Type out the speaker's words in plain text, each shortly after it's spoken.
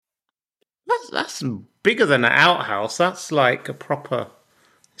that's bigger than an outhouse. That's like a proper.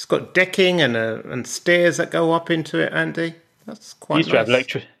 It's got decking and stairs that go up into it, Andy. That's quite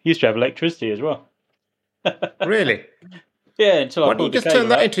nice. Used to have electricity as well. Really? Yeah, until Why I don't you pulled the just turn cable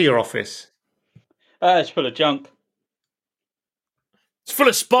that out. into your office? It's full of junk. It's full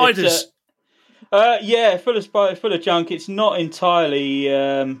of spiders. Yeah, full of junk. It's not entirely,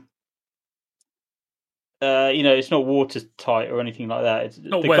 it's not watertight or anything like that. It's,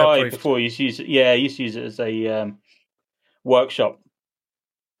 Not the guy weatherproof. before used to use it. Yeah, he used to use it as a workshop,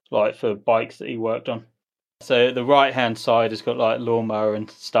 like for bikes that he worked on. So the right hand side has got like lawnmower and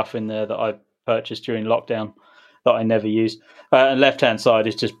stuff in there that I purchased during lockdown that I never used. And left hand side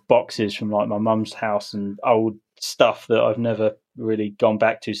is just boxes from like my mum's house and old stuff that I've never really gone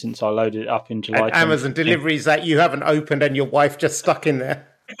back to since I loaded it up in July. And Amazon deliveries that you haven't opened and your wife just stuck in there.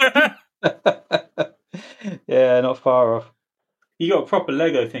 Yeah, not far off. You got a proper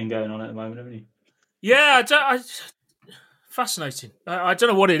Lego thing going on at the moment, haven't you? Yeah, fascinating. I don't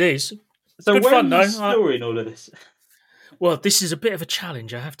know what it is. It's So good where fun, are you though. storing all of this? Well, this is a bit of a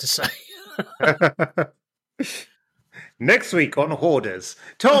challenge, I have to say. Next week on Hoarders,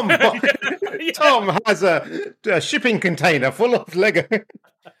 Tom has a shipping container full of Lego.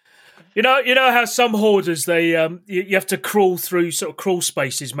 You know how some hoarders they you have to crawl through sort of crawl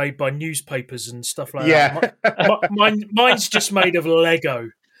spaces made by newspapers and stuff like that. Mine's just made of Lego.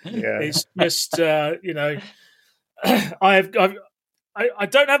 Yeah, it's just I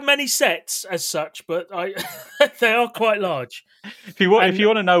don't have many sets as such, but they are quite large. If you want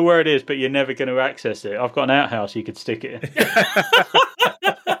to know where it is, but you're never going to access it, I've got an outhouse you could stick it in.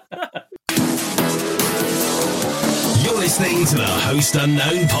 You're listening to the Host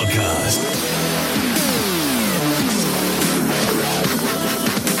Unknown podcast.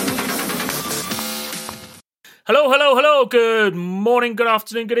 Hello. Good morning, good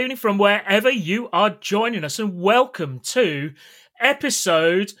afternoon, good evening from wherever you are joining us, and welcome to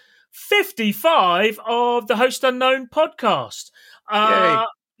episode 55 of the Host Unknown podcast.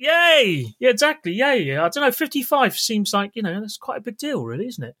 Yay! Yeah, exactly. Yay! I don't know. 55 seems like that's quite a big deal, really,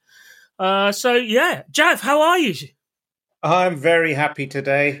 isn't it? So yeah, Jav, how are you? I'm very happy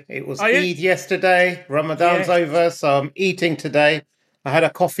today. It was Eid yesterday. Ramadan's over, so I'm eating today. I had a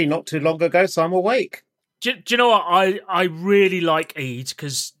coffee not too long ago, so I'm awake. Do you know what? I really like Eid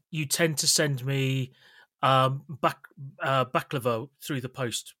because you tend to send me baklava through the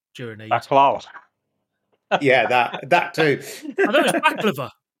post during Eid. Baklava. Yeah, that too. I thought it was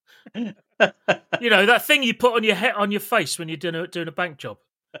baklava. That thing you put on your head, on your face when you're doing a bank job.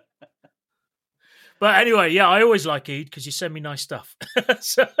 But anyway, yeah, I always like Eid because you send me nice stuff,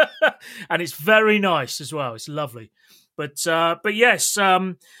 and it's very nice as well. It's lovely. But yes,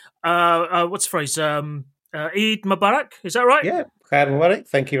 what's the phrase? Eid Mubarak, is that right? Yeah, Eid Mubarak.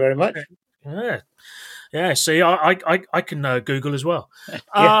 Thank you very much. Yeah. See, I can Google as well.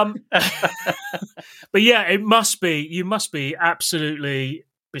 But yeah, you must be absolutely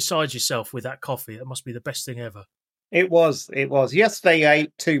beside yourself with that coffee. It must be the best thing ever. It was. Yesterday I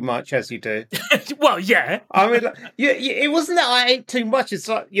ate too much, as you do. Well, yeah. I mean, it wasn't that I ate too much. It's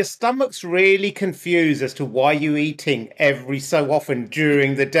like your stomach's really confused as to why you're eating every so often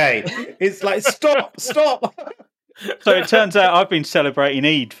during the day. It's like, stop. So it turns out I've been celebrating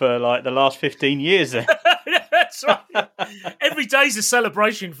Eid for like the last 15 years then. That's right. Every day's a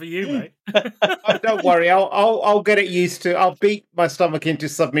celebration for you, mate. Don't worry, I'll get it used to. I'll beat my stomach into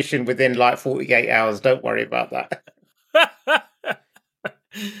submission within like 48 hours. Don't worry about that.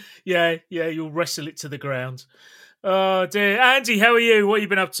 Yeah, you'll wrestle it to the ground. Oh dear, Andy, how are you? What have you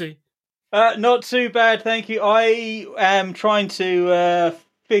been up to? Not too bad, thank you. I am trying to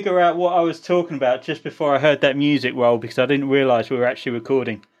figure out what I was talking about just before I heard that music roll because I didn't realise we were actually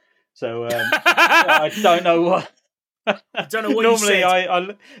recording. So I don't know what. I don't know what normally you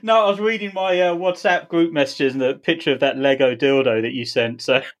said. I was reading my WhatsApp group messages and the picture of that Lego dildo that you sent.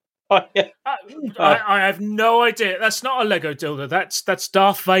 So. I have no idea. That's not a Lego dildo. That's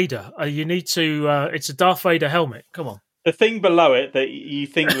Darth Vader. You need to. It's a Darth Vader helmet. Come on. The thing below it that you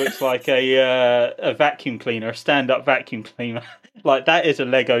think looks like a vacuum cleaner, a stand-up vacuum cleaner, like that is a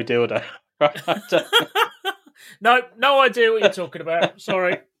Lego dildo. No idea what you're talking about.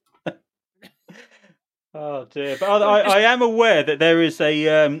 Sorry. Oh dear! But I am aware that there is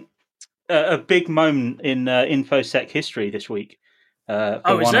a big moment in InfoSec history this week. For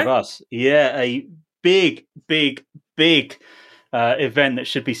one of us. Yeah, a big event that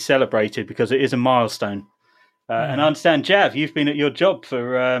should be celebrated because it is a milestone. And I understand, Jav, you've been at your job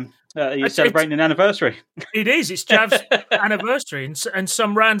for you're celebrating an anniversary. It is. It's Jav's anniversary, and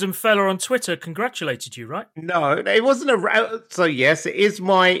some random fella on Twitter congratulated you, right? No, it wasn't so yes, it is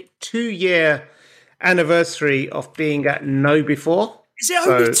my 2-year anniversary of being at No Before. Is it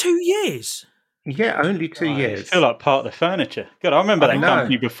only 2 years? Yeah, only 2 years. I feel like part of the furniture. God, I remember that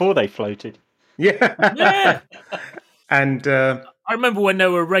company before they floated. Yeah. Yeah. And I remember when they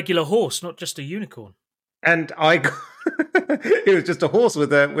were a regular horse, not just a unicorn. And I got it was just a horse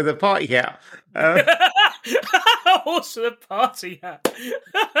with a party hat. A horse with a party hat.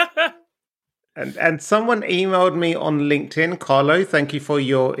 And someone emailed me on LinkedIn, Carlo, thank you for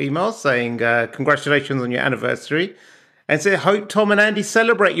your email, saying congratulations on your anniversary. And said, hope Tom and Andy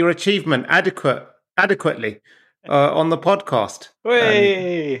celebrate your achievement adequately on the podcast.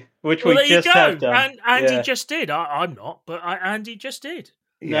 Which well, we just have done. And Andy just did. I'm not, but Andy just did.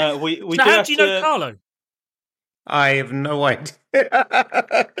 No, we so how do you know Carlo? I have no idea.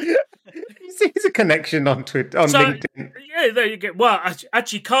 He's a connection on Twitter, on LinkedIn. Yeah, there you go. Well,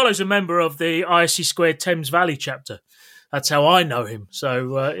 actually, Carlo's a member of the ISC Squared Thames Valley chapter. That's how I know him.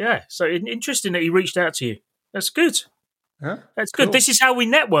 So, yeah. So interesting that he reached out to you. That's good. Huh? That's Cool. good. This is how we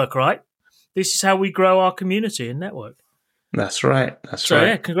network, right? This is how we grow our community and network. That's right. So,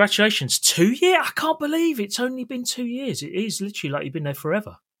 yeah, congratulations. 2 years? I can't believe it's only been 2 years. It is literally like you've been there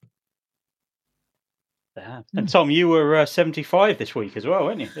forever. Yeah. And Tom, you were 75 this week as well,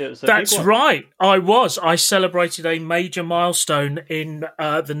 weren't you? That's right. I was. I celebrated a major milestone in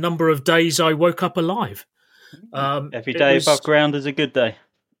the number of days I woke up alive. Every day above ground is a good day.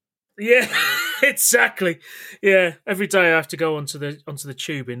 Yeah, exactly. Yeah, every day I have to go onto the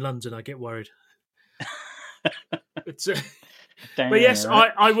tube in London, I get worried. But yes,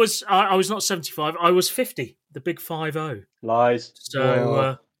 right. I was not 75. I was 50. The big 50. Lies.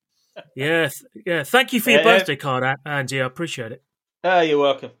 So yeah. Thank you for your birthday card, Andy. I appreciate it. You're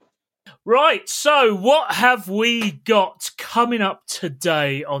welcome. Right. So what have we got coming up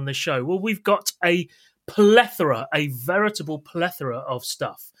today on the show? Well, we've got a veritable plethora of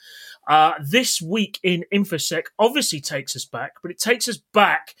stuff. This week in InfoSec obviously takes us back, but it takes us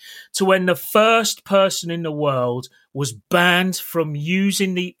back to when the first person in the world was banned from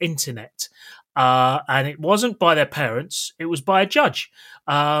using the internet. And it wasn't by their parents, it was by a judge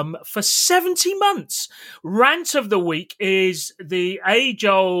for 70 months. Rant of the week is the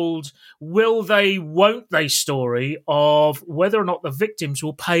age-old will they, won't they story of whether or not the victims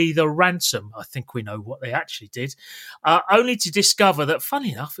will pay the ransom. I think we know what they actually did, only to discover that,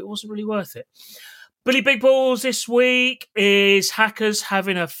 funny enough, it wasn't really worth it. Billy Big Balls this week is hackers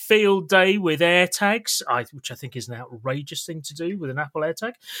having a field day with AirTags, which I think is an outrageous thing to do with an Apple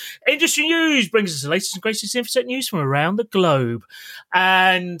AirTag. Industry news brings us the latest and greatest InfoSec news from around the globe.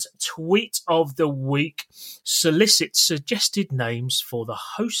 And tweet of the week solicits suggested names for the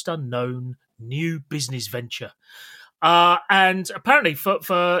Host Unknown new business venture. And apparently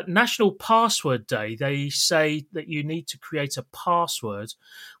for National Password Day, they say that you need to create a password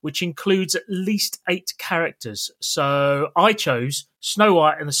which includes at least 8 characters. So I chose Snow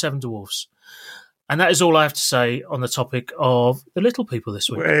White and the Seven Dwarfs. And that is all I have to say on the topic of the little people this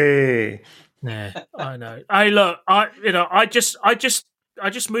week. Way. Yeah, I know. Hey, look, I just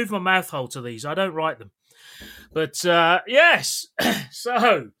move my mouth hole to these. I don't write them. But yes,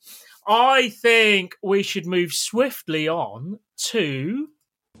 so I think we should move swiftly on to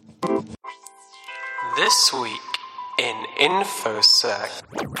This Week in InfoSec.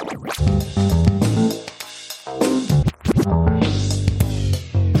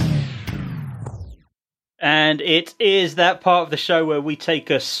 And it is that part of the show where we take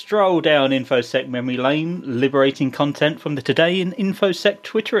a stroll down InfoSec memory lane, liberating content from the Today in InfoSec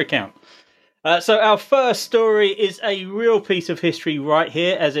Twitter account. So our first story is a real piece of history right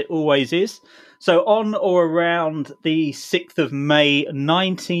here, as it always is. So on or around the 6th of May,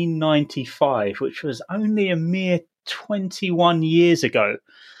 1995, which was only a mere 21 years ago,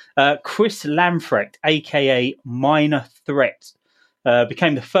 Chris Lamprecht, a.k.a. Minor Threat,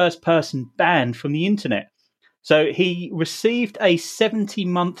 became the first person banned from the internet. So he received a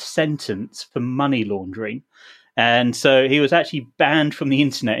 70-month sentence for money laundering. And so he was actually banned from the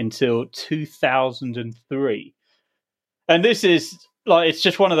internet until 2003. And this is it's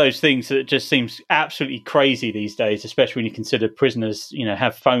just one of those things that just seems absolutely crazy these days, especially when you consider prisoners,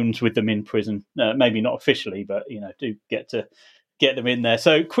 have phones with them in prison. Maybe not officially, but, do get them in there.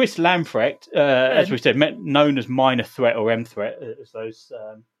 So Chris Lamprecht, as we said, known as Minor Threat or M Threat, as those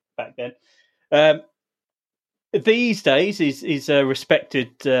back then. These days, he's a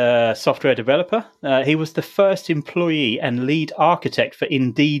respected software developer. He was the first employee and lead architect for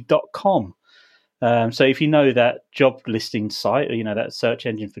Indeed.com. So if you know that job listing site, or, that search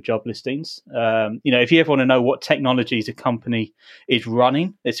engine for job listings, if you ever want to know what technologies a company is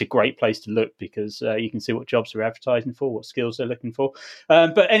running, it's a great place to look because you can see what jobs they're advertising for, what skills they're looking for.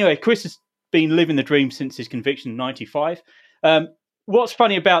 But anyway, Chris has been living the dream since his conviction in 1995. What's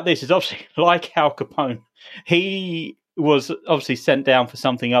funny about this is obviously, like Al Capone, he was obviously sent down for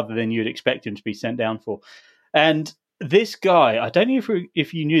something other than you'd expect him to be sent down for. And this guy, I don't know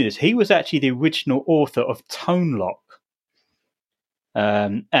if you knew this, he was actually the original author of Tone Lock.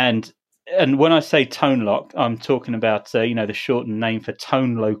 And when I say Tone Lock, I'm talking about the shortened name for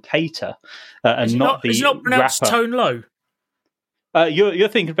Tone Locator, and not the It's not pronounced rapper. Tone Low. You're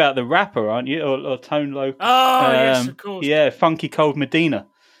thinking about the rapper, aren't you, or Tone Low? Oh, yes, of course. Yeah, Funky Cold Medina.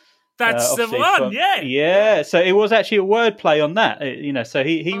 That's the one, yeah. Yeah, so it was actually a wordplay on that. So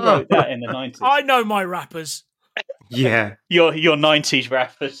he wrote that in the 90s. I know my rappers. Yeah. Your 90s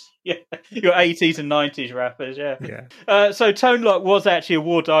rappers. Yeah, your 80s and 90s rappers, yeah. So Tone Lock was actually a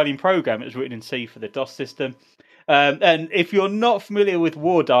war dialing program. It was written in C for the DOS system. And if you're not familiar with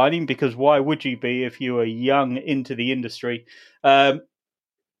war dialing, because why would you be if you were young into the industry?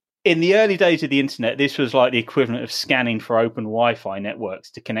 In the early days of the internet, this was like the equivalent of scanning for open Wi-Fi networks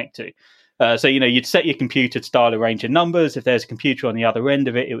to connect to. So, you'd set your computer to dial a range of numbers. If there's a computer on the other end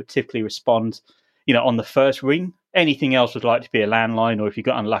of it, it would typically respond, on the first ring. Anything else would likely to be a landline, or if you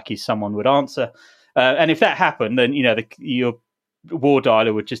got unlucky, someone would answer. And if that happened, then, your war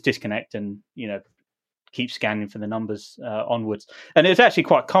dialer would just disconnect and, keep scanning for the numbers onwards. And it was actually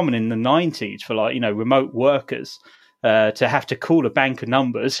quite common in the 90s for remote workers to have to call a bank of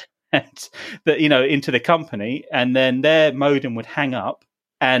numbers into the company, and then their modem would hang up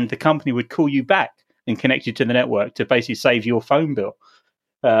and the company would call you back and connect you to the network to basically save your phone bill,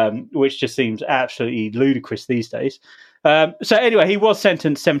 which just seems absolutely ludicrous these days. So anyway, he was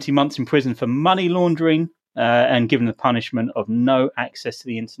sentenced 70 months in prison for money laundering and given the punishment of no access to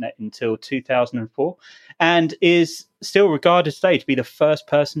the internet until 2004, and is still regarded today to be the first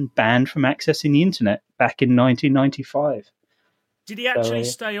person banned from accessing the internet back in 1995. Did he actually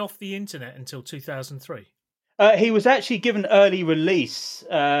stay off the internet until 2003? He was actually given early release.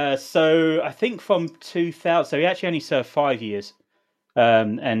 So I think from 2000, so he actually only served 5 years.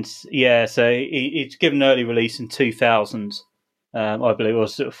 So he's given early release in 2000. I believe it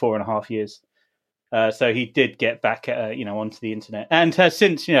was sort of 4.5 years. So he did get back, onto the internet, and has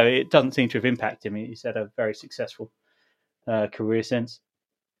since, it doesn't seem to have impacted him. He's had a very successful career since.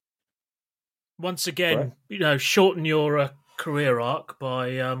 Once again, shorten your career arc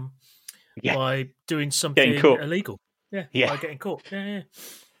by doing something illegal. Yeah, by getting caught. Yeah.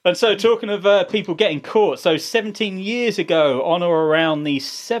 And so, talking of people getting caught, so 17 years ago, on or around the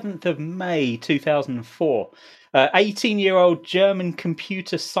 7th of May 2004, 18-year-old German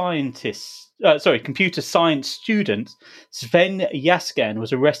computer science student Sven Jaskan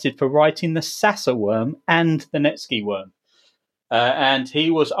was arrested for writing the Sasa worm and the Netsky worm. And he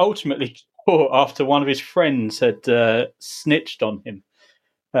was ultimately caught after one of his friends had snitched on him,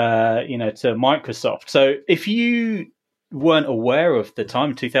 to Microsoft. So if you weren't aware of the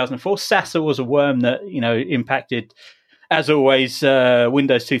time, 2004, Sasa was a worm that, impacted, as always,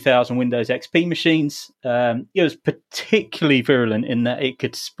 Windows 2000, Windows XP machines. It was particularly virulent in that it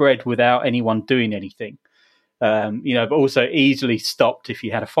could spread without anyone doing anything. But also easily stopped if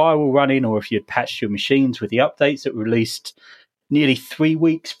you had a firewall running or if you had patched your machines with the updates that were released nearly 3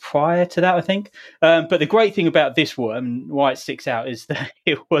 weeks prior to that, I think. But the great thing about this worm, why it sticks out, is that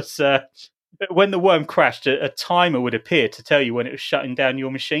it was when the worm crashed, a timer would appear to tell you when it was shutting down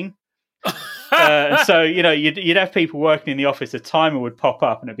your machine. So you'd have people working in the office, a timer would pop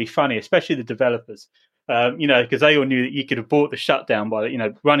up, and it'd be funny, especially the developers, because they all knew that you could abort the shutdown by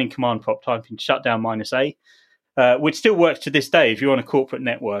running command prompt, typing shutdown -A, which still works to this day. If you're on a corporate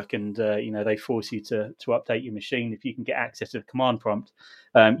network and they force you to update your machine, if you can get access to the command prompt,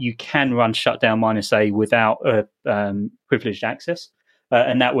 you can run shutdown -A without privileged access,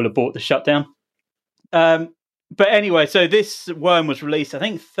 and that will abort the shutdown. But anyway, so this worm was released, I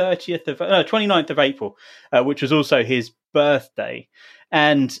think, 29th of April, which was also his birthday.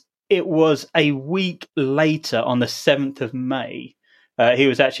 And it was a week later, on the 7th of May, he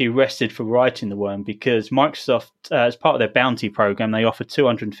was actually arrested for writing the worm because Microsoft, as part of their bounty program, they offered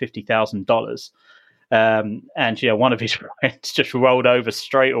 $250,000. And one of his friends just rolled over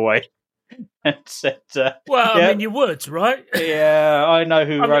straight away and said, I mean, you would, right? Yeah, I know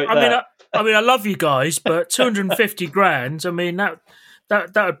who wrote that. I love you guys, but 250 grand, I mean, that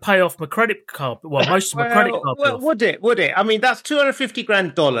would pay off my credit card. Well, most of my credit card. Well, would it? I mean, that's $250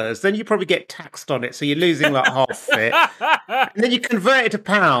 grand. Then you probably get taxed on it, so you're losing like half it. And then you convert it to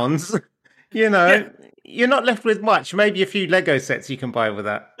pounds. You know, you're not left with much. Maybe a few Lego sets you can buy with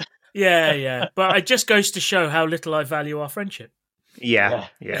that. Yeah. But it just goes to show how little I value our friendship. Yeah.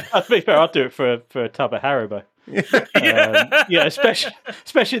 To be fair, I'd do it for a tub of Haribo.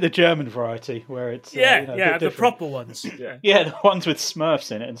 Especially the German variety where it's the proper ones. Yeah, the ones with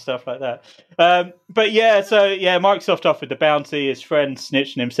Smurfs in it and stuff like that. But yeah, Microsoft offered the bounty. His friend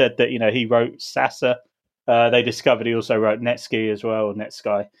snitched on him, said that he wrote Sasa. They discovered he also wrote Netski as well,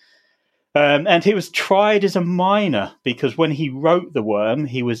 Netsky. And he was tried as a minor because when he wrote The Worm,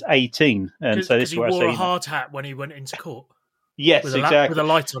 he was 18, and so this he wore a hard hat when he went into court. Yes, exactly. With a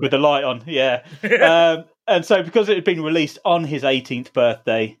light on. With a light on, yeah. And so because it had been released on his 18th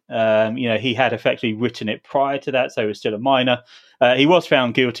birthday, he had effectively written it prior to that, so he was still a minor. He was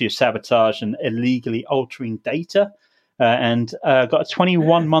found guilty of sabotage and illegally altering data, and got a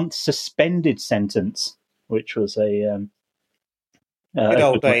 21-month suspended sentence, which was a... good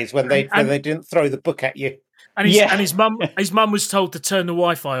old days when they didn't throw the book at you. And his mum was told to turn the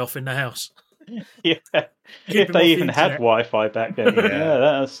Wi-Fi off in the house. Yeah, if they even had Wi-Fi back then.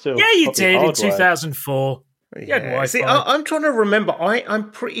 That was still you did in 2004. You had Wi-Fi. See, I'm trying to remember.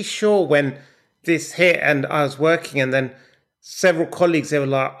 I'm pretty sure when this hit and I was working, and then several colleagues, they were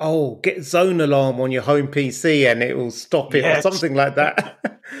like, "Oh, get Zone Alarm on your home PC and it will stop it," or something like that.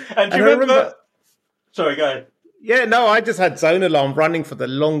 And do you remember? Sorry, go ahead. Yeah, no, I just had Zone Alarm running for the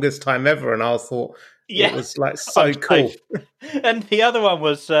longest time ever, and I thought it was like so cool. And the other one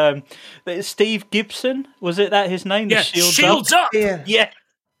was Steve Gibson. Was it that his name? Yeah, Shields Up. Yeah.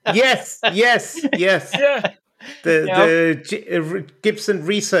 Yes. Yeah. The Gibson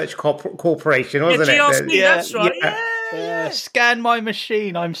Research Corporation, wasn't it? GRC, that's right. Yeah. Scan my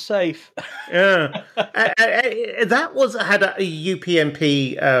machine, I'm safe. Yeah. That had a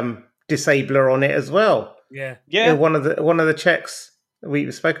UPnP disabler on it as well. Yeah. One of the checks,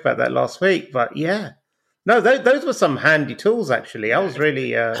 we spoke about that last week, but no, those were some handy tools. Actually, I was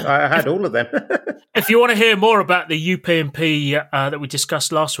really I had all of them. If you want to hear more about the UPnP that we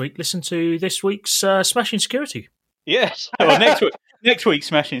discussed last week, listen to this week's Smashing Security. Yes, next week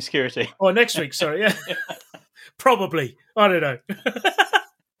Smashing Security. Or next week, sorry. Yeah, probably. I don't know.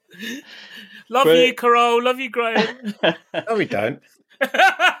 Love you, Carol. Love you, Graham. No, we don't.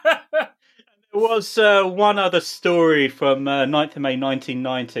 There was one other story from 9th of May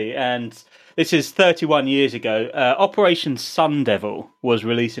 1990, and this is 31 years ago. Operation Sun Devil was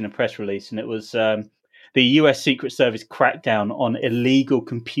released in a press release, and it was the US Secret Service crackdown on illegal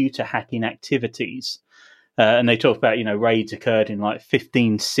computer hacking activities. And they talked about, raids occurred in like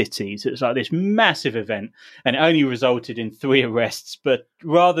 15 cities. It was like this massive event, and it only resulted in 3 arrests. But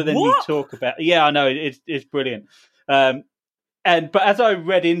rather than me talk about... Yeah, I know, it's brilliant. But as I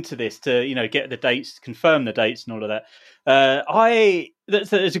read into this to, get the dates, confirm the dates and all of that,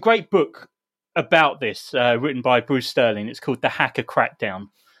 there's a great book about this written by Bruce Sterling. It's called The Hacker Crackdown.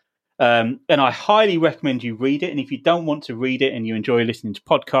 And I highly recommend you read it. And if you don't want to read it and you enjoy listening to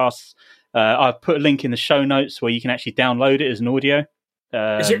podcasts, I've put a link in the show notes where you can actually download it as an audio.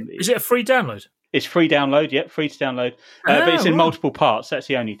 Is it a free download? It's free download, yep, free to download. But it's in multiple parts. That's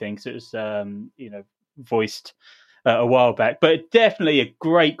the only thing. So it was, voiced a while back. But definitely a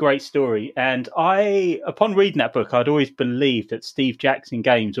great, great story. And upon reading that book, I'd always believed that Steve Jackson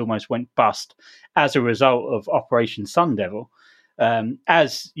Games almost went bust as a result of Operation Sun Devil.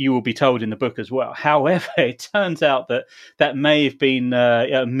 As you will be told in the book as well. However, it turns out that may have been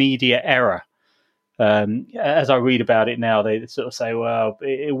a media error. As I read about it now, they sort of say, well,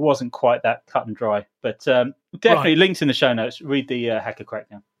 it wasn't quite that cut and dry. But definitely links in the show notes. Read the Hacker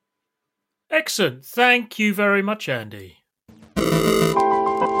Crackdown. Excellent. Thank you very much, Andy.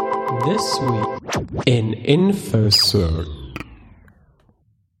 This week in InfoSec.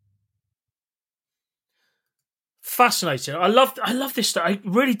 Fascinating. I love this stuff. It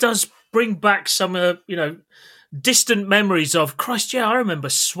really does bring back some distant memories of Christ. Yeah, I remember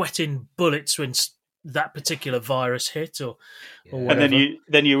sweating bullets when that particular virus hit, or whatever. And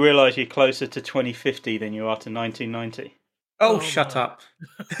then you realise you're closer to 2050 than you are to 1990. Oh, shut up!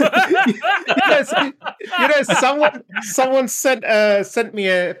 Someone sent me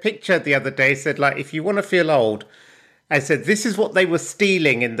a picture the other day. Said, like, if you want to feel old, I said this is what they were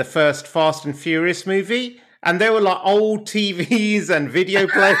stealing in the first Fast and Furious movie. And they were like old TVs and video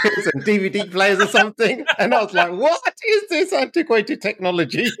players and DVD players or something. And I was like, what is this antiquated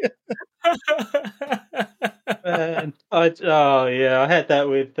technology? I had that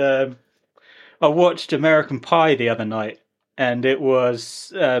with... I watched American Pie the other night, and it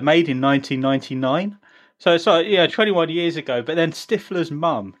was made in 1999. So it's like, 21 years ago. But then Stifler's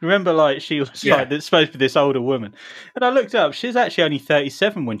mum, remember, like, she was like supposed to be this older woman. And I looked up, she's actually only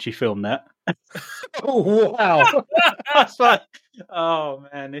 37 when she filmed that. Oh, wow. That's like, oh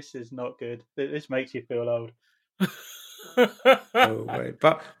man, this is not good. This makes you feel old. Oh, wait.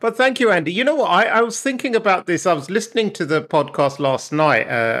 But thank you, Andy. You know what? I was thinking about this. I was listening to the podcast last night.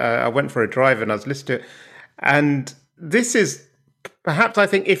 I went for a drive and I was listening to it. And this is perhaps, I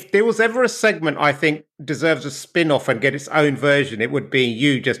think, if there was ever a segment I think deserves a spin-off and get its own version, it would be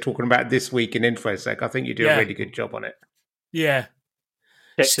you just talking about This Week in InfoSec. I think you do a really good job on it. Yeah.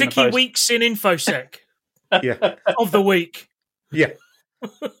 Checks in the Sticky post. Weeks in InfoSec Yeah. of the week. Yeah.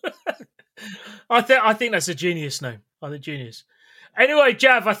 I think that's a genius name. I think genius. Anyway,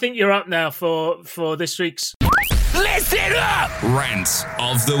 Jav, I think you're up now for this week's. Listen up! Rant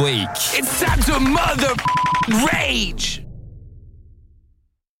of the week. It's time to mother rage.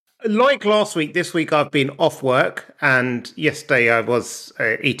 Like last week, this week I've been off work, and yesterday I was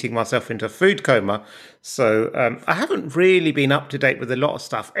eating myself into a food coma. So I haven't really been up to date with a lot of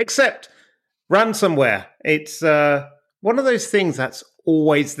stuff, except ransomware. It's one of those things that's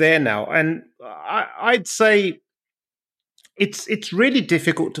always there now, and I'd say it's really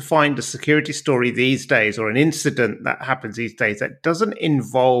difficult to find a security story these days or an incident that happens these days that doesn't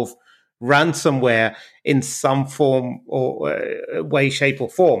involve ransomware in some form or way, shape, or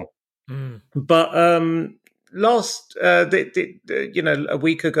form. Mm. But last, a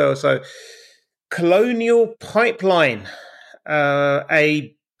week ago or so, Colonial Pipeline,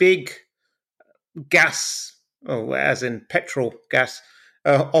 a big gas, as in petrol gas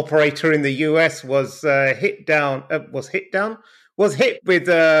operator in the US, was hit with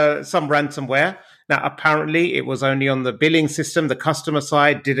some ransomware. Now, apparently, it was only on the billing system. The customer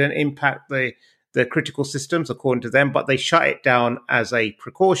side didn't impact the critical systems, according to them, but they shut it down as a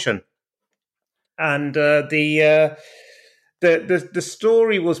precaution. And the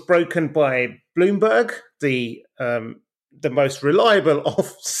story was broken by Bloomberg, the most reliable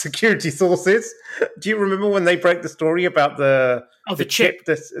of security sources. Do you remember when they broke the story about the chip,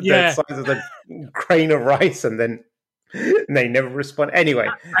 the size of the grain of rice, and then they never respond? Anyway,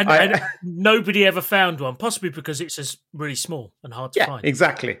 and nobody ever found one, possibly because it's just really small and hard to find.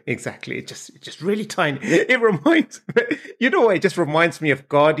 Exactly. It's just really tiny. It reminds it just reminds me of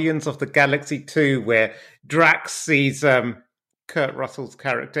Guardians of the Galaxy 2, where Drax sees Kurt Russell's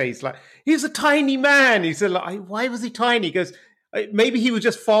character. He's a tiny man. He said, like, why was he tiny? He goes, maybe he was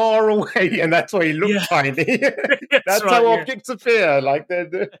just far away, and that's why he looked tiny. That's right, how objects appear. Like, no,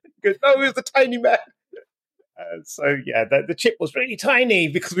 he was a tiny man. The chip was really tiny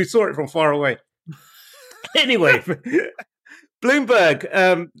because we saw it from far away. Anyway,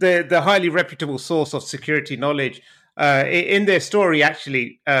 Bloomberg, the highly reputable source of security knowledge, in their story,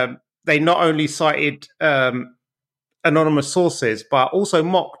 actually, they not only cited anonymous sources, but also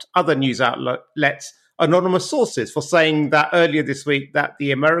mocked other news outlets' anonymous sources for saying that earlier this week that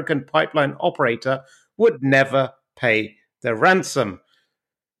the American pipeline operator would never pay the ransom.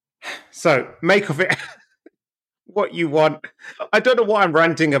 So make of it what you want. I don't know what I'm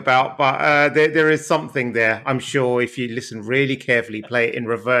ranting about, but there is something there. I'm sure if you listen really carefully, play it in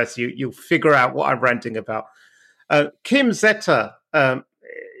reverse, you'll figure out what I'm ranting about. Kim Zeta,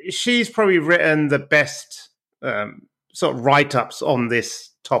 she's probably written the best sort of write-ups on this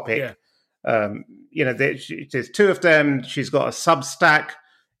topic. Yeah. There's two of them. She's got a Substack.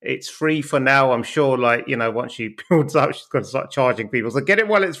 It's free for now. I'm sure, once she builds up, she's going to start charging people. So get it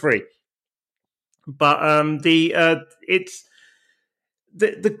while it's free. But it's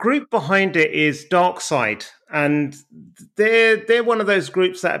the group behind it is DarkSide, and they're one of those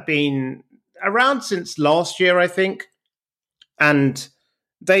groups that have been around since last year, I think. And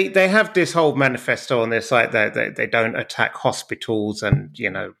they have this whole manifesto on their site that they don't attack hospitals and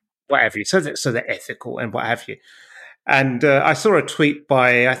what have you. So they're ethical and what have you. And I saw a tweet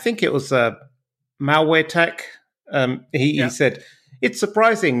by, I think it was Malware Tech. He said, it's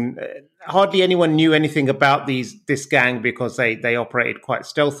surprising. Hardly anyone knew anything about this gang because they operated quite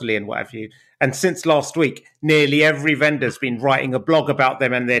stealthily and what have you. And since last week, nearly every vendor's been writing a blog about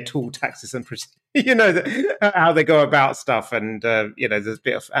them and their tool, taxes, and how they go about stuff. And there's a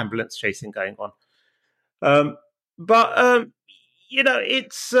bit of ambulance chasing going on. So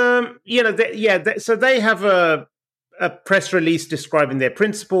they have a press release describing their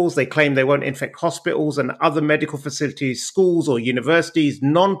principles. They claim they won't infect hospitals and other medical facilities, schools or universities,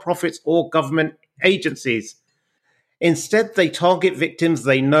 non-profits or government agencies. Instead, they target victims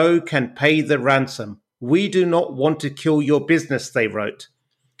they know can pay the ransom. We do not want to kill your business, they wrote.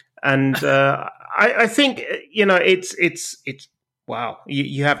 And I think, it's wow.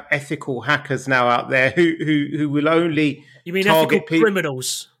 You have ethical hackers now out there who will only You mean target ethical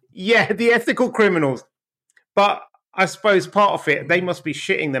criminals? Yeah, the ethical criminals. But I suppose part of it, they must be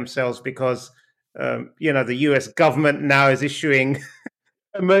shitting themselves because, the US government now is issuing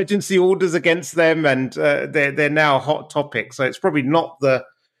emergency orders against them, and they're now a hot topic. So it's probably not the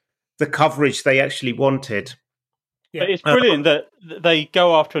coverage they actually wanted. Yeah. But it's brilliant that they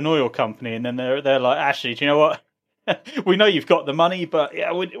go after an oil company, and then they're like, actually, do you know what? We know you've got the money, but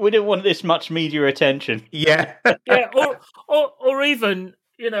yeah, we didn't want this much media attention. Yeah, yeah, or even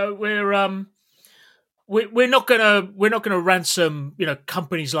we're not gonna ransom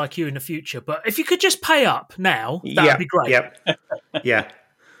companies like you in the future, but if you could just pay up now, that'd be great. Yeah.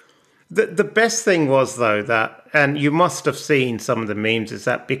 The best thing was though that, and you must have seen some of the memes, is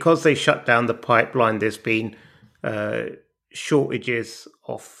that because they shut down the pipeline, there's been shortages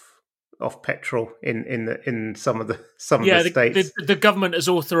of petrol in some of the states. The government has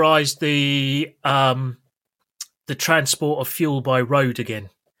authorised the transport of fuel by road again.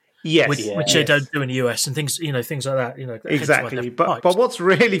 Yes, which they don't do in the US, and things like that. Exactly. But what's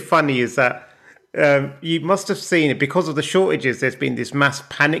really funny is that you must have seen it, because of the shortages. There's been this mass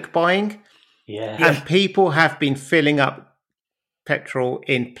panic buying, and people have been filling up petrol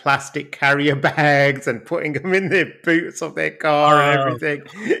in plastic carrier bags and putting them in their boots of their car and everything.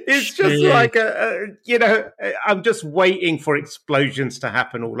 It's just like I'm just waiting for explosions to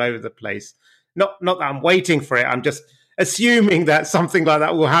happen all over the place. Not that I'm waiting for it. I'm just assuming that something like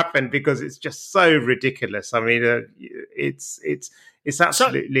that will happen because it's just so ridiculous. I mean, it's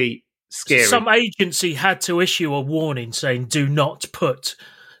absolutely scary. Some agency had to issue a warning saying, "Do not put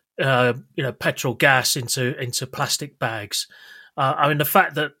petrol gas into plastic bags." I mean, the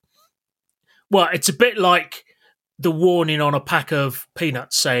fact that, it's a bit like the warning on a pack of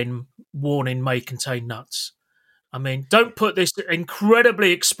peanuts saying, "Warning may contain nuts." I mean, don't put this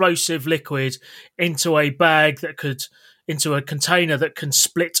incredibly explosive liquid into a container that can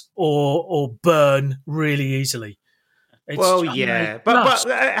split or burn really easily. But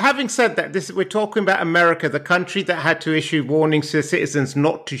having said that, we're talking about America, the country that had to issue warnings to citizens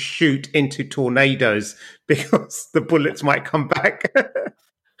not to shoot into tornadoes because the bullets might come back.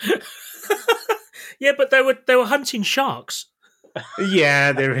 Yeah, but they were hunting sharks.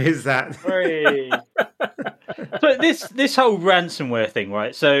 Yeah, there is that. But this whole ransomware thing,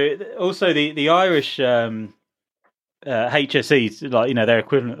 right? So also the Irish HSEs, their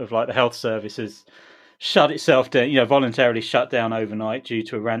equivalent of like the health services, shut itself down, voluntarily shut down overnight due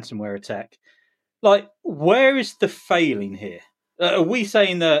to a ransomware attack. Like, where is the failing here? Are we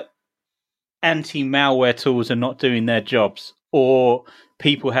saying that anti-malware tools are not doing their jobs, or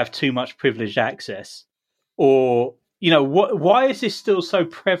people have too much privileged access, or why is this still so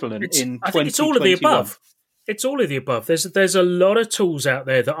prevalent in 2021? I think it's all of the above. It's all of the above. There's a lot of tools out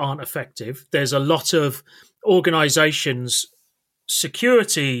there that aren't effective. There's a lot of organizations,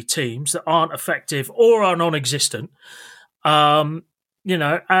 security teams that aren't effective or are non-existent. And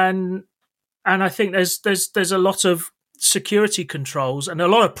I think there's a lot of security controls and a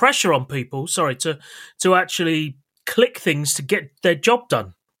lot of pressure on people, to actually click things to get their job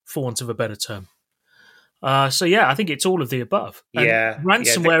done, for want of a better term. I think it's all of the above. And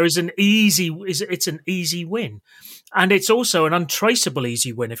ransomware is an easy win, and it's also an untraceable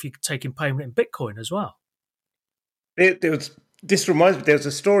easy win if you're taking payment in Bitcoin as well. This reminds me, there was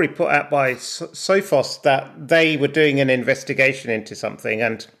a story put out by Sophos that they were doing an investigation into something,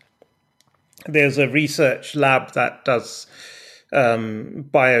 and there's a research lab that does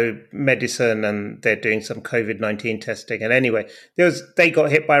biomedicine, and they're doing some COVID-19 testing. And anyway, they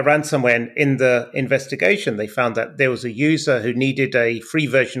got hit by ransomware, and in the investigation, they found that there was a user who needed a free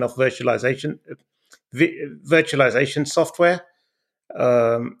version of virtualization software,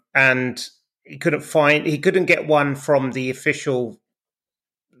 and he couldn't get one from the official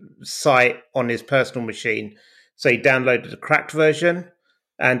site on his personal machine. So he downloaded a cracked version,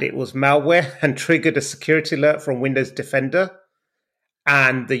 and it was malware and triggered a security alert from Windows Defender.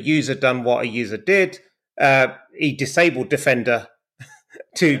 And the user done what a user did. He disabled Defender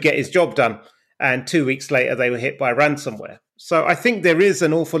to get his job done. And 2 weeks later, they were hit by ransomware. So I think there is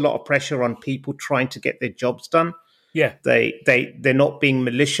an awful lot of pressure on people trying to get their jobs done. Yeah, they're not being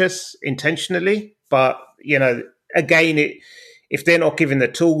malicious intentionally, but again, if they're not given the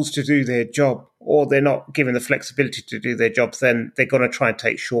tools to do their job, or they're not given the flexibility to do their jobs, then they're going to try and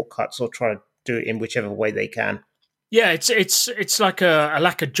take shortcuts or try and do it in whichever way they can. Yeah, it's like a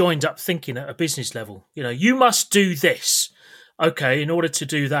lack of joined up thinking at a business level. You must do this. Okay, in order to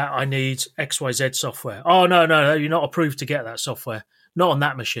do that, I need XYZ software. Oh no, you're not approved to get that software, not on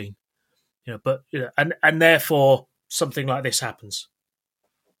that machine. And therefore, something like this happens.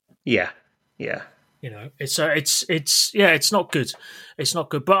 Yeah. It's not good. It's not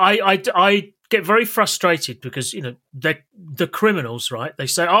good. But I get very frustrated because, they're the criminals, right? They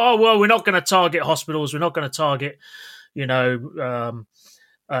say, oh, well, we're not going to target hospitals. We're not going to target,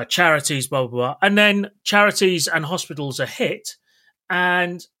 charities, blah, blah, blah. And then charities and hospitals are hit.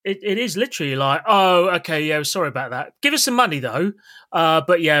 And it is literally like, oh, okay, yeah, sorry about that. Give us some money, though.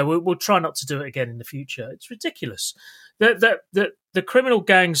 But yeah, we'll try not to do it again in the future. It's ridiculous. The criminal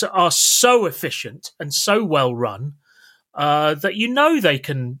gangs are so efficient and so well run that they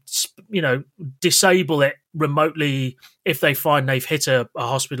can, disable it remotely if they find they've hit a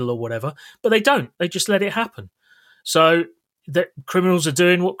hospital or whatever. But they don't. They just let it happen. So the criminals are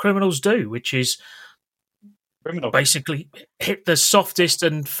doing what criminals do, which is basically hit the softest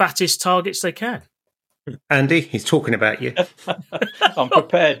and fattest targets they can. Andy, he's talking about you. I'm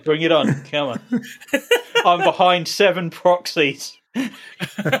prepared. Bring it on. Come on. I'm behind 7 proxies.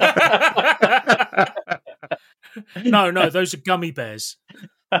 No, those are gummy bears.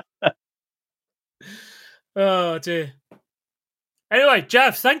 Oh, dear. Anyway,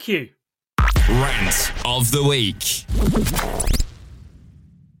 Jav, thank you. Rant of the week.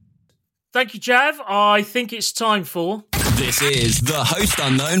 Thank you, Jav. I think it's time for... This is the Host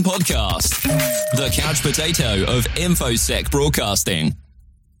Unknown podcast, the couch potato of InfoSec broadcasting.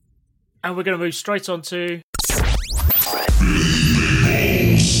 And we're going to move straight on to...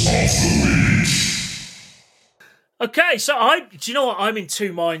 Okay, so do you know what? I'm in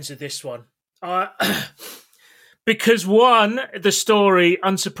two minds of this one. Because one, the story,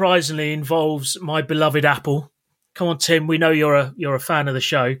 unsurprisingly, involves my beloved Apple. Come on, Tim, we know you're a fan of the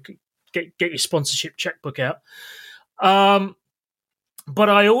show. Get your sponsorship checkbook out. But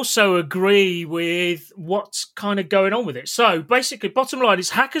I also agree with what's kind of going on with it. So basically, bottom line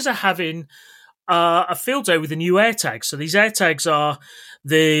is hackers are having a field day with the new AirTags. So these AirTags are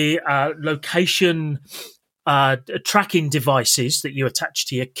the location tracking devices that you attach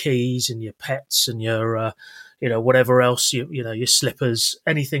to your keys and your pets and your whatever else, your slippers,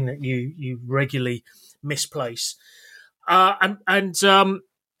 anything that you regularly misplace. And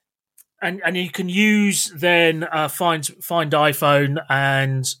you can use then find iPhone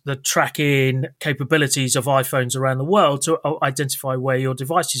and the tracking capabilities of iPhones around the world to identify where your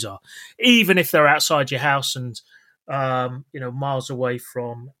devices are, even if they're outside your house and miles away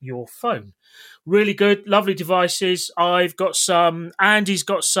from your phone. Really good, lovely devices. I've got some. Andy's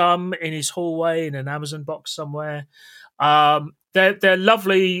got some in his hallway in an Amazon box somewhere. They're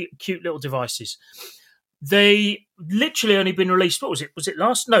lovely, cute little devices. They literally only been released. What was it? Was it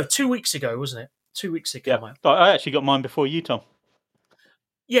 2 weeks ago, wasn't it? 2 weeks ago. Yeah, I actually got mine before you, Tom.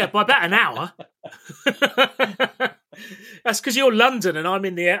 Yeah, by about an hour. That's because you're London and I'm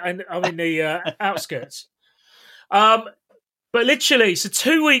in the outskirts. But literally, so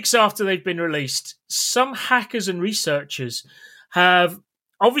 2 weeks after they've been released, some hackers and researchers have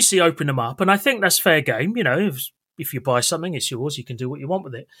obviously opened them up, and I think that's fair game. If you buy something, it's yours. You can do what you want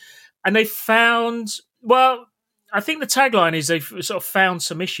with it. And they found. Well, I think the tagline is they've sort of found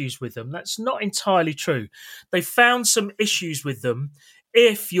some issues with them. That's not entirely true. They found some issues with them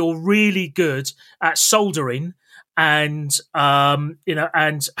if you're really good at soldering and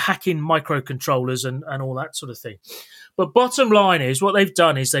and hacking microcontrollers and all that sort of thing. But bottom line is what they've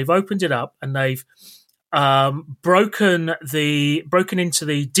done is they've opened it up and they've broken into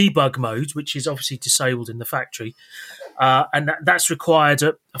the debug mode, which is obviously disabled in the factory. And that's required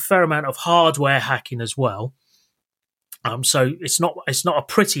a fair amount of hardware hacking as well. So it's not a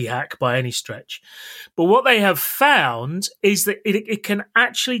pretty hack by any stretch. But what they have found is that it can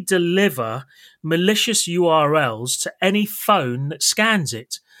actually deliver malicious URLs to any phone that scans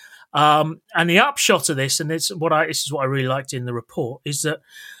it. And the upshot of this, and this is what I really liked in the report, is that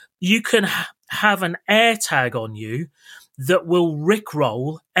you can have an AirTag on you that will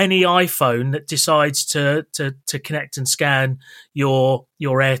rickroll any iPhone that decides to connect and scan your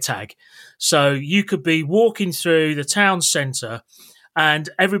AirTag. So you could be walking through the town centre and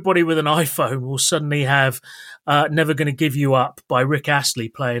everybody with an iPhone will suddenly have Never Gonna Give You Up by Rick Astley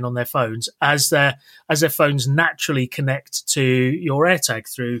playing on their phones as their phones naturally connect to your AirTag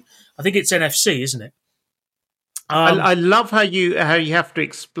through, I think it's NFC, isn't it? I love how you have to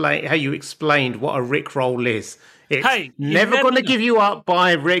explain how you explained what a Rickroll is. It's never going to give you up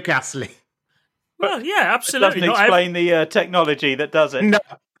by Rick Astley. Well, yeah, absolutely. It doesn't explain the technology that does it. No.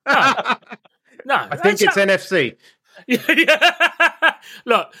 No, I think it's NFC. Yeah.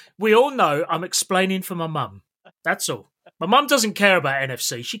 Look, we all know I'm explaining for my mum. That's all. My mum doesn't care about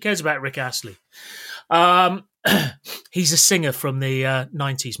NFC. She cares about Rick Astley. He's a singer from the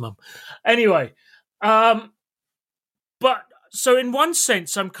 90s, mum. Anyway, but So in one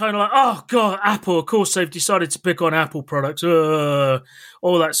sense, I'm kind of like, oh God, Apple, of course they've decided to pick on Apple products, all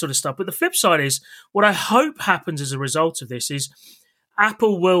that sort of stuff. But the flip side is, what I hope happens as a result of this is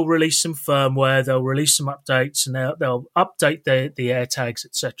Apple will release some firmware, they'll release some updates, and they'll update the AirTags,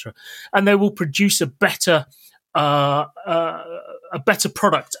 etc. And they will produce a better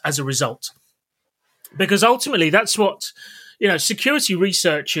product as a result. Because ultimately that's what security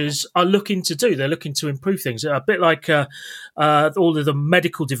researchers are looking to do. They're looking to improve things. A bit like all of the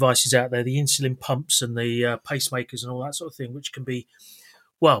medical devices out there, the insulin pumps and the pacemakers and all that sort of thing, which can be,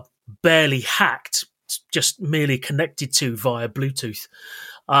 barely hacked, just merely connected to via Bluetooth.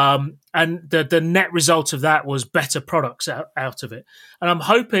 And the net result of that was better products out of it. And I'm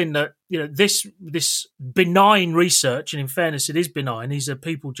hoping that this benign research, and in fairness, it is benign. These are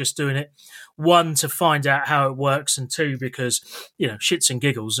people just doing it, one, to find out how it works, and two, because shits and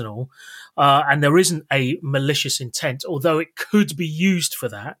giggles and all. And there isn't a malicious intent, although it could be used for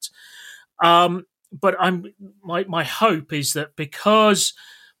that. But my hope is that because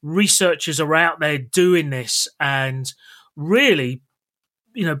researchers are out there doing this and really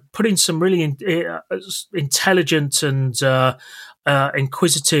putting some really intelligent and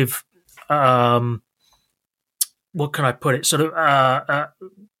inquisitive, what can I put it, sort of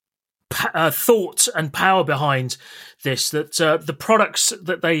thought and power behind this, that the products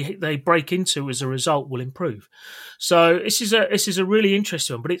that they break into as a result will improve. So this is a really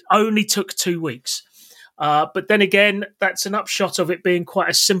interesting one, but it only took 2 weeks. But then again, that's an upshot of it being quite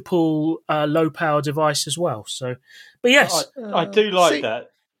a simple, low-power device as well. So, but yes, I do like that.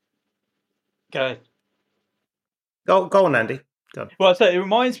 Go ahead. Go on, Andy. Go on. Well, so it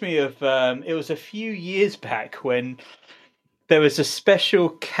reminds me of it was a few years back when there was a special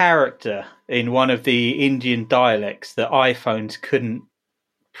character in one of the Indian dialects that iPhones couldn't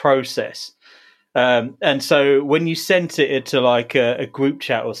process. And so when you sent it into like a group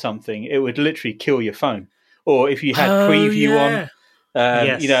chat or something, it would literally kill your phone. Or if you had preview on,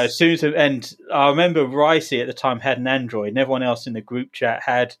 Yes. as soon as, and I remember Ricey at the time had an Android, and everyone else in the group chat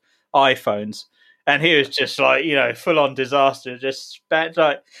had iPhones. And he was just like, full on disaster, just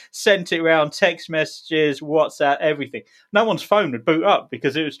sent it around, text messages, WhatsApp, everything. No one's phone would boot up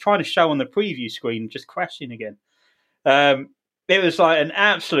because it was trying to show on the preview screen, just crashing again. It was like an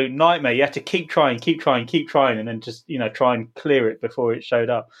absolute nightmare. You had to keep trying, and then just, try and clear it before it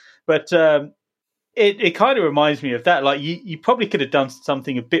showed up. But it kind of reminds me of that. Like you probably could have done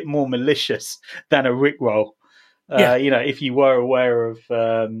something a bit more malicious than a Rickroll. If you were aware of,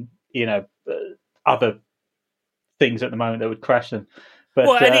 other things at the moment that would crash them.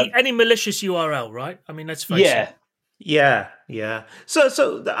 But any malicious URL, right? I mean, let's face it. Yeah.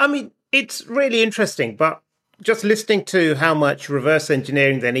 So I mean, it's really interesting, but just listening to how much reverse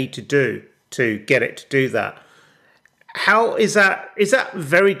engineering they need to do to get it to do that. How is that? Is that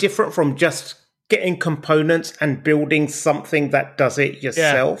very different from just getting components and building something that does it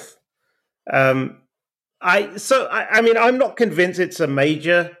yourself? Yeah. I mean, I'm not convinced it's a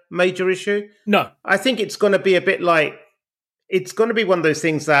major issue. No. I think it's going to be a bit like, it's going to be one of those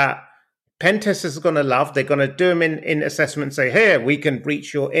things that pen testers are going to love. They're going to do them in assessment and say, here, we can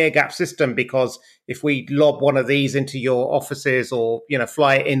breach your air gap system because if we lob one of these into your offices or,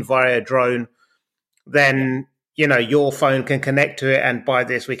 fly it in via a drone, then, your phone can connect to it, and by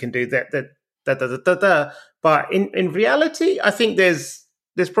this we can do that. But in reality, I think there's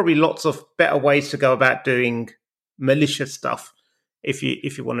probably lots of better ways to go about doing malicious stuff if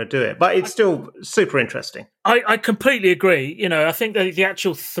you want to do it. But it's still super interesting. I completely agree. I think that the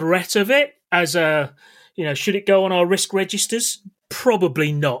actual threat of it as a, should it go on our risk registers?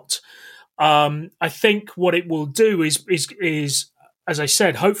 Probably not. I think what it will do is, as I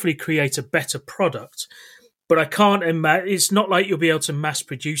said, hopefully create a better product. But I can't imagine, it's not like you'll be able to mass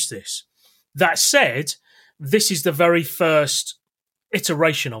produce this. That said, this is the very first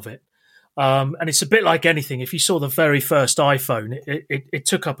iteration of it. And it's a bit like anything. If you saw the very first iPhone, it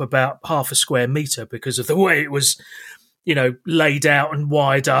took up about half a square meter because of the way it was, laid out and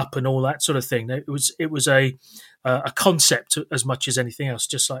wired up and all that sort of thing. It was a concept as much as anything else,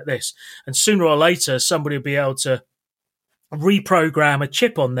 just like this. And sooner or later, somebody will be able to reprogram a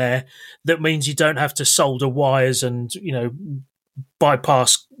chip on there that means you don't have to solder wires and,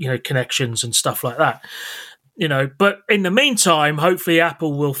 bypass, connections and stuff like that. But in the meantime, hopefully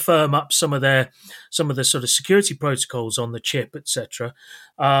Apple will firm up some of the sort of security protocols on the chip, etc.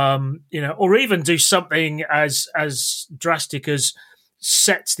 Or even do something as drastic as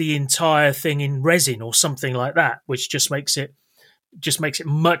set the entire thing in resin or something like that, which just makes it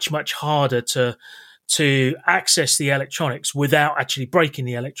much harder to to access the electronics without actually breaking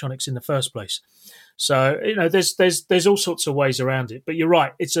the electronics in the first place. So, there's all sorts of ways around it. But you're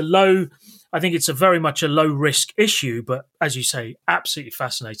right. I think it's a very much a low risk issue, but as you say, absolutely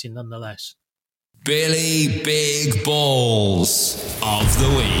fascinating nonetheless. Billy Big Balls of the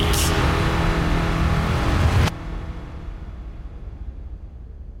Week.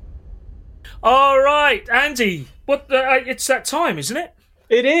 All right, Andy, it's that time, isn't it?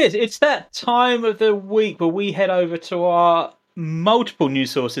 It is. It's that time of the week where we head over to our multiple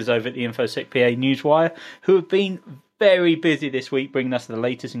news sources over at the InfoSec PA Newswire, who have been very busy this week bringing us the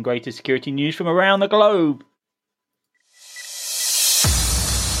latest and greatest security news from around the globe.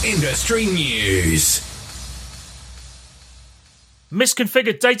 Industry news.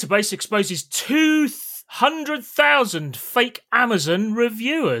 Misconfigured database exposes 200,000 fake Amazon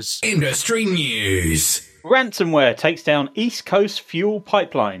reviewers. Industry news. Ransomware takes down East Coast fuel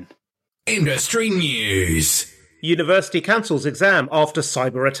pipeline. Industry news. University cancels exam after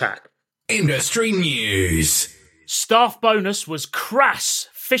cyber attack. Industry news. Staff bonus was crass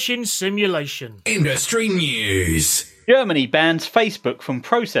phishing simulation. Industry news. Germany bans Facebook from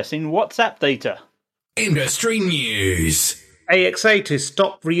processing WhatsApp data. Industry news. AXA to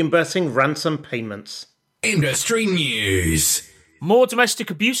stop reimbursing ransom payments. Industry news. More domestic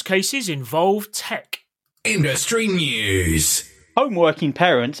abuse cases involve tech. Industry news. Homeworking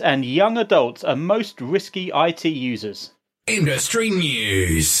parents and young adults are most risky IT users. Industry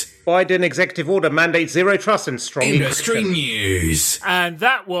news. Biden executive order mandates zero trust and strong Industry encryption. news. And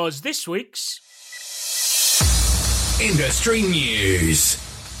that was this week's Industry news.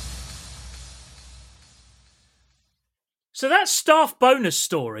 So that staff bonus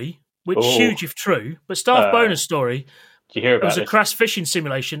story, which huge if true, but staff bonus story, Did you hear about it was a this? crash phishing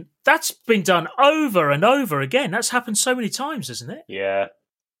simulation. That's been done over and over again. That's happened so many times, hasn't it? Yeah.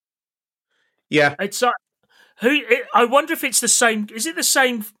 Yeah. It's I wonder if it's the same. Is it the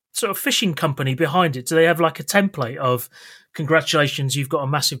same sort of phishing company behind it? Do they have like a template of congratulations, you've got a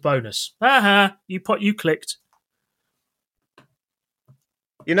massive bonus? You clicked.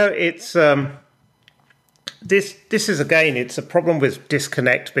 It's this is again, it's a problem with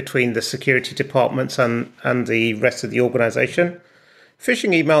disconnect between the security departments and the rest of the organization.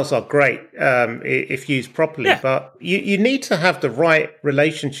 Phishing emails are great if used properly, but you need to have the right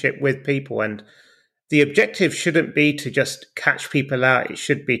relationship with people, and the objective shouldn't be to just catch people out. It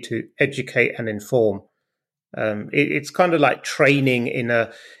should be to educate and inform. It's kind of like training in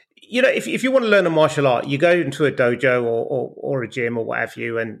a, if you want to learn a martial art, you go into a dojo or a gym or what have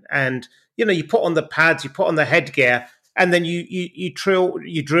you, and you put on the pads, you put on the headgear, and then you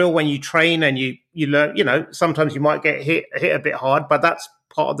drill when you train, and you learn. Sometimes you might get hit a bit hard, but that's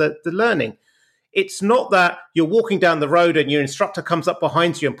part of the learning. It's not that you're walking down the road and your instructor comes up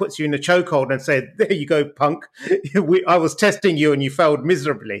behind you and puts you in a chokehold and says, "There you go, punk. I was testing you and you failed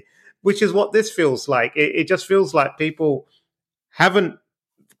miserably," which is what this feels like. It just feels like people haven't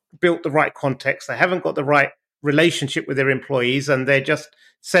built the right context. They haven't got the right relationship with their employees, and they're just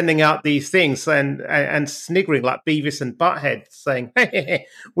sending out these things and sniggering like Beavis and Butthead, saying, "Hey,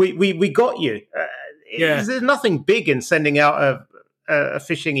 we got you." There's nothing big in sending out a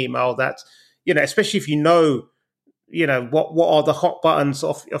phishing email that's, especially if what are the hot buttons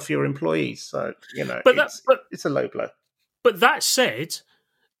of your employees. So it's a low blow. But that said,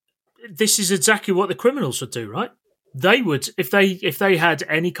 this is exactly what the criminals would do, right? They would, if they had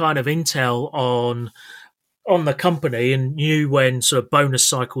any kind of intel on the company and knew when sort of bonus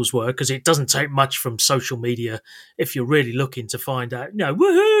cycles were, because it doesn't take much from social media if you're really looking to find out,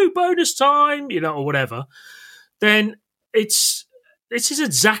 woohoo, bonus time, or whatever, then this is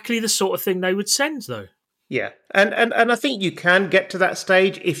exactly the sort of thing they would send, though. Yeah, and I think you can get to that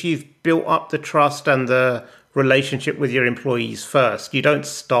stage if you've built up the trust and the relationship with your employees first. You don't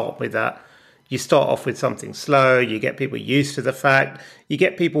start with that. You start off with something slow. You get people used to the fact. You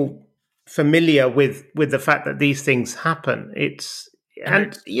get people familiar with the fact that these things happen.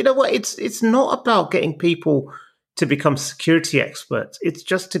 And you know what? It's not about getting people to become security experts. It's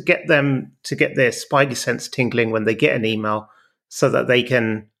just to get them to get their spidey sense tingling when they get an email, so that they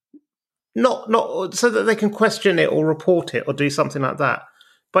can so that they can question it or report it or do something like that.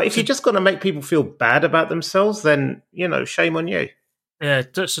 But if you're just going to make people feel bad about themselves, then shame on you. Yeah.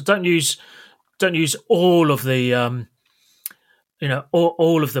 So don't use all of the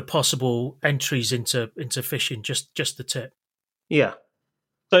all of the possible entries into phishing. Just the tip. Yeah.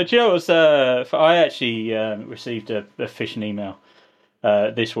 So do you know what was, I actually received a phishing email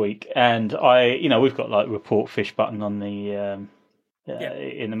this week, and we've got like report phish button on the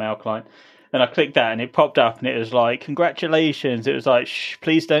in the mail client, And I clicked that, and it popped up, and it was like, "Congratulations!" It was like, "Shh,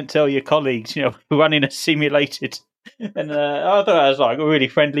 please don't tell your colleagues. You know, we're running a simulated." And I thought that was like a really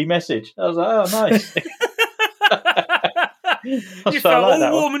friendly message. I was like, "Oh, nice." You felt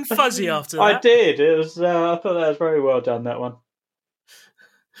all warm and fuzzy after that. I did. It was. I thought that was very well done. That one.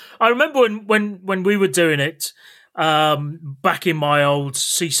 I remember when we were doing it back in my old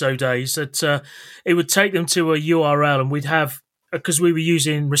CISO days, that it would take them to a URL, and we'd have, because we were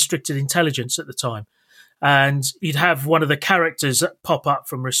using restricted intelligence at the time, and you'd have one of the characters that pop up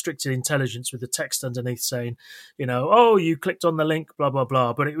from restricted intelligence with the text underneath saying, you know, "Oh, you clicked on the link, blah blah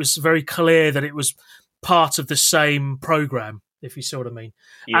blah," but it was very clear that it was part of the same program, if you see what I mean.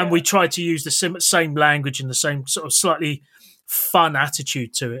 Yeah. And we tried to use the same language and the same sort of slightly fun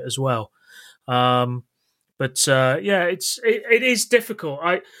attitude to it as well. It is difficult.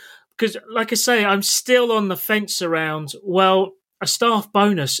 Because like I say, I'm still on the fence around, well, a staff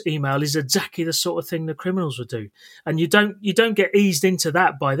bonus email is exactly the sort of thing the criminals would do. And you don't get eased into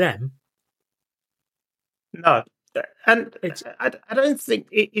that by them. No. And I don't think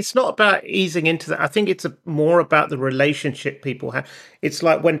it's not about easing into that. I think it's more about the relationship people have. It's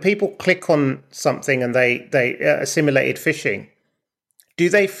like when people click on something and they simulated phishing, do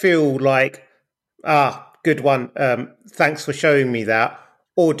they feel like, good one, thanks for showing me that?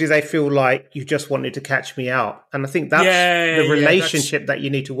 Or do they feel like you just wanted to catch me out? And I think that's the relationship that you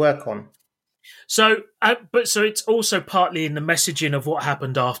need to work on. So it's also partly in the messaging of what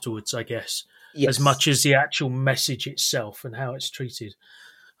happened afterwards, I guess. Yes. As much as the actual message itself and how it's treated.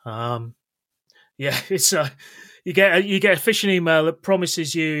 It's you get a phishing email that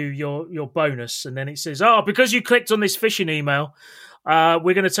promises you your bonus, and then it says, "Oh, because you clicked on this phishing email,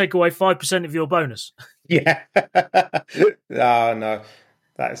 we're going to take away 5% of your bonus." Yeah. Oh no,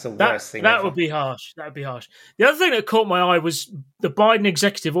 that is the worst thing. That ever. would be harsh. That would be harsh. The other thing that caught my eye was the Biden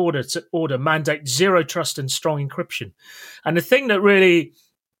executive order mandate zero trust and strong encryption, and the thing that really,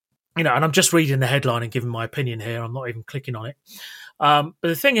 and I'm just reading the headline and giving my opinion here. I'm not even clicking on it. But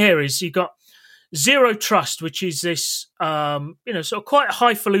the thing here is you've got zero trust, which is this, sort of quite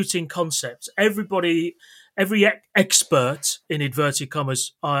highfalutin concept. Every expert, in inverted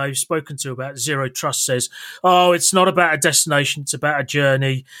commas, I've spoken to about zero trust says, "Oh, it's not about a destination; it's about a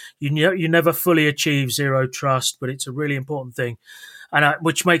journey. You never fully achieve zero trust, but it's a really important thing," and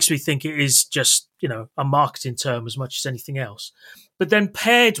which makes me think it is just a marketing term as much as anything else. But then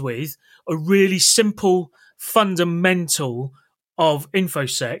paired with a really simple fundamental of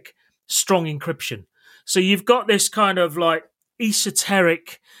InfoSec, strong encryption. So you've got this kind of like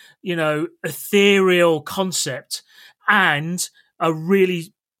esoteric, ethereal concept and a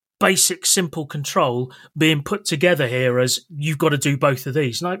really basic, simple control being put together here as you've got to do both of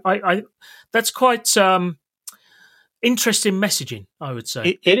these. And I that's quite interesting messaging, I would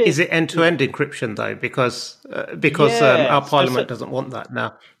say. It is. Is it end-to-end encryption though? Because our parliament doesn't want that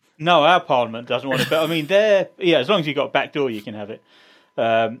now. No, our parliament doesn't want it. But I mean, as long as you've got a backdoor, you can have it.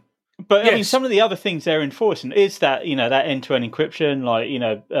 But I mean, some of the other things they're enforcing is that that end-to-end encryption, like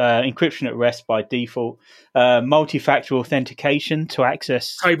encryption at rest by default, multi-factor authentication to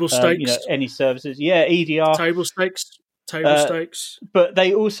access table stakes, any services. Yeah, EDR, table stakes. But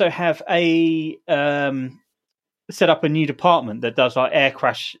they also have set up a new department that does like air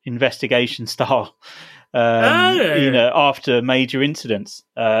crash investigation style. After major incidents,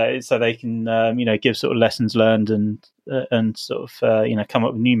 so they can give sort of lessons learned and sort of come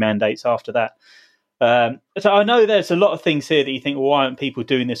up with new mandates after that. So I know there's a lot of things here that you think, well, why aren't people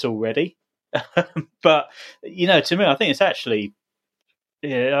doing this already? But to me, I think it's actually,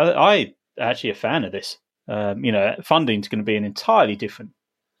 I actually a fan of this. Funding is going to be an entirely different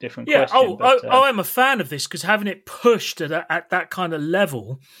question. I'm a fan of this because having it pushed at that kind of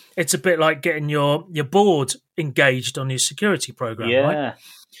level, it's a bit like getting your board engaged on your security program, right?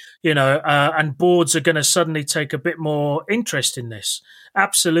 And boards are going to suddenly take a bit more interest in this.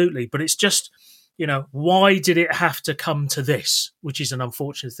 Absolutely. But it's just, why did it have to come to this, which is an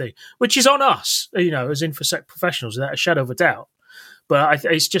unfortunate thing, which is on us, as InfoSec professionals, without a shadow of a doubt. But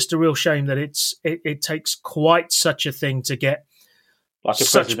it's just a real shame that it takes quite such a thing to get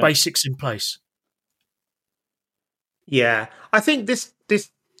such basics in place. Yeah, I think this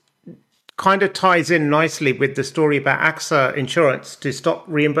kind of ties in nicely with the story about AXA Insurance to stop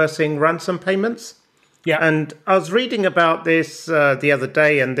reimbursing ransom payments. Yeah, and I was reading about this the other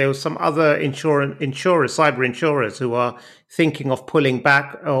day, and there was some other cyber insurers, who are thinking of pulling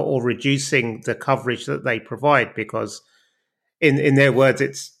back or reducing the coverage that they provide because, in their words,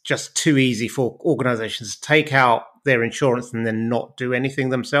 it's just too easy for organizations to take out their insurance and then not do anything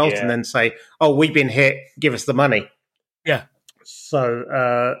themselves and then say, "Oh, we've been hit, give us the money." Yeah.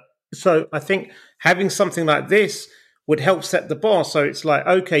 So So I think having something like this would help set the bar. So it's like,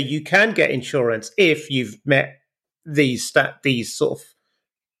 okay, you can get insurance if you've met these sort of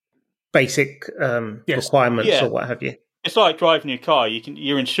basic requirements or what have you. It's like driving your car.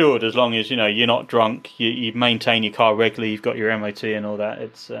 You're insured as long as you're not drunk. You maintain your car regularly. You've got your MOT and all that.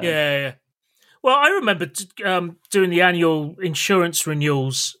 It's yeah. Well, I remember doing the annual insurance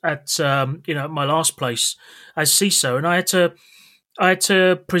renewals at my last place as CISO, and I had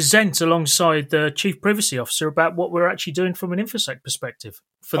to present alongside the chief privacy officer about what we're actually doing from an InfoSec perspective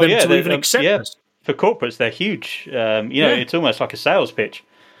for them to even accept us. For corporates, they're huge. It's almost like a sales pitch.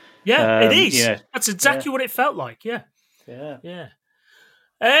 Yeah, it is. That's exactly what it felt like. Yeah.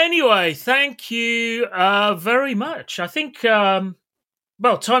 Anyway, thank you very much. I think,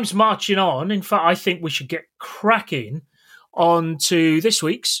 time's marching on. In fact, I think we should get cracking on to this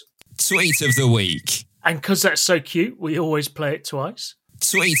week's Tweet of the Week. And because that's so cute, we always play it twice.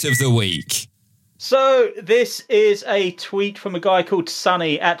 Tweet of the Week. So this is a tweet from a guy called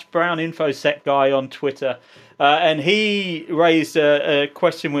Sunny at Brown InfoSec Guy on Twitter. And he raised a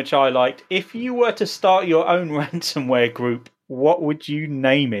question which I liked. If you were to start your own ransomware group, what would you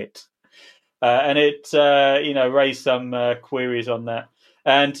name it? And it, raised some queries on that.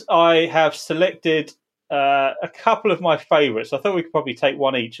 And I have selected a couple of my favourites. I thought we could probably take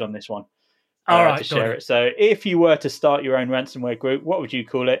one each on this one. All right, to share it. So if you were to start your own ransomware group, what would you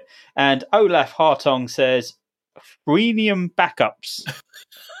call it? And Olaf Hartong says, Freemium Backups.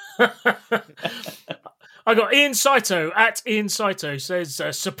 I got Ian Saito at Ian Saito says,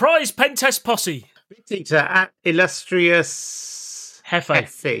 surprise pentest posse. Teacher at Illustrious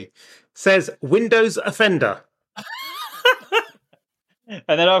Hefe says, Windows Offender.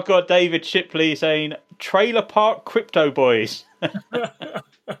 And then I've got David Shipley saying, Trailer Park Crypto Boys.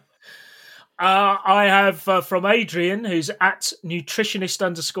 I have from Adrian, who's at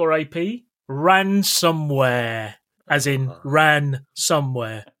nutritionist_AP, ransomware, as in ran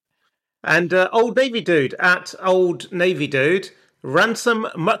somewhere. And Old Navy Dude at Old Navy Dude, Ransom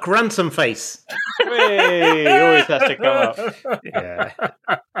Muck Ransom Face. Hey, always has to come up. Yeah.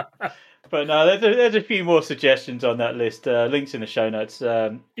 But no, there's a few more suggestions on that list. Links in the show notes.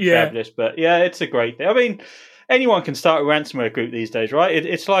 Fabulous. But yeah, it's a great thing. I mean, anyone can start a ransomware group these days, right?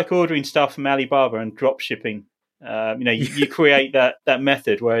 It's like ordering stuff from Alibaba and drop shipping. You create that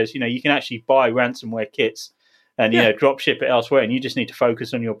method, whereas you can actually buy ransomware kits and drop ship it elsewhere, and you just need to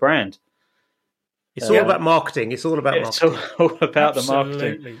focus on your brand. It's all about marketing. It's all about marketing. It's all about the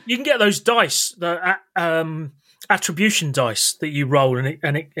marketing. You can get those dice, the attribution dice that you roll,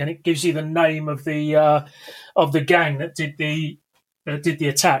 and it gives you the name of the gang that did the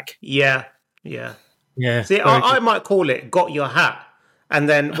attack. Yeah. See, I might call it "Got Your Hat," and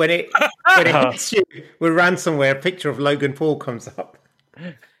then when it hits you with ransomware, a picture of Logan Paul comes up.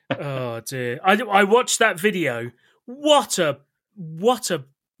 Oh dear! I watched that video. What a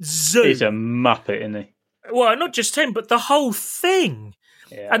zoo! He's a muppet, isn't he? Well, not just him, but the whole thing.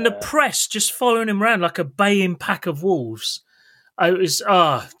 Yeah. And the press just following him around like a baying pack of wolves. It was,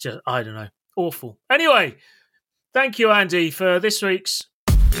 I don't know, awful. Anyway, thank you, Andy, for this week's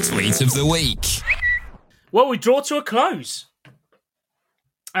Tweet of the Week. Well, we draw to a close.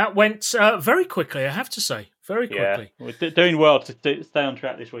 That went very quickly, I have to say. Very quickly. Yeah, we're doing well to stay on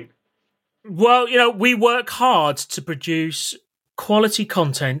track this week. Well, we work hard to produce quality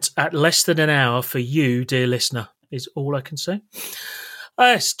content at less than an hour for you, dear listener, is all I can say.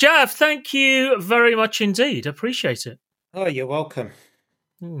 Yes, Jav, thank you very much indeed. Appreciate it. Oh, you're welcome.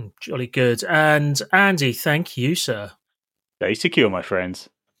 Jolly good. And Andy, thank you, sir. Stay secure, my friends.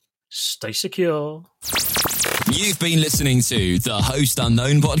 Stay secure. You've been listening to the Host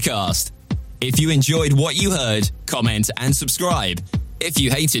Unknown podcast. If you enjoyed what you heard, comment and subscribe. If you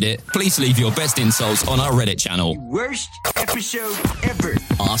hated it, please leave your best insults on our Reddit channel. Worst episode ever.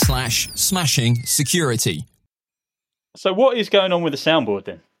 r/smashing security. So what is going on with the soundboard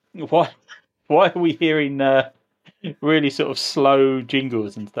then? Why are we hearing really sort of slow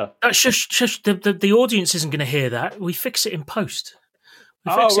jingles and stuff? Shush. The audience isn't going to hear that. We fix it in post.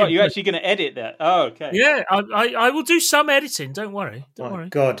 Right. You're actually going to edit that. Oh, okay. Yeah, I will do some editing. Don't worry. Don't worry.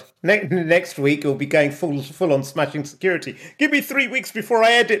 God. Next week, we'll be going full on smashing security. Give me 3 weeks before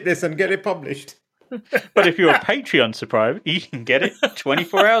I edit this and get it published. But if you're a Patreon subscriber, you can get it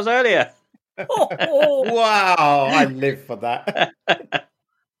 24 hours earlier. Wow, I live for that.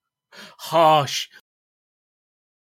 Harsh.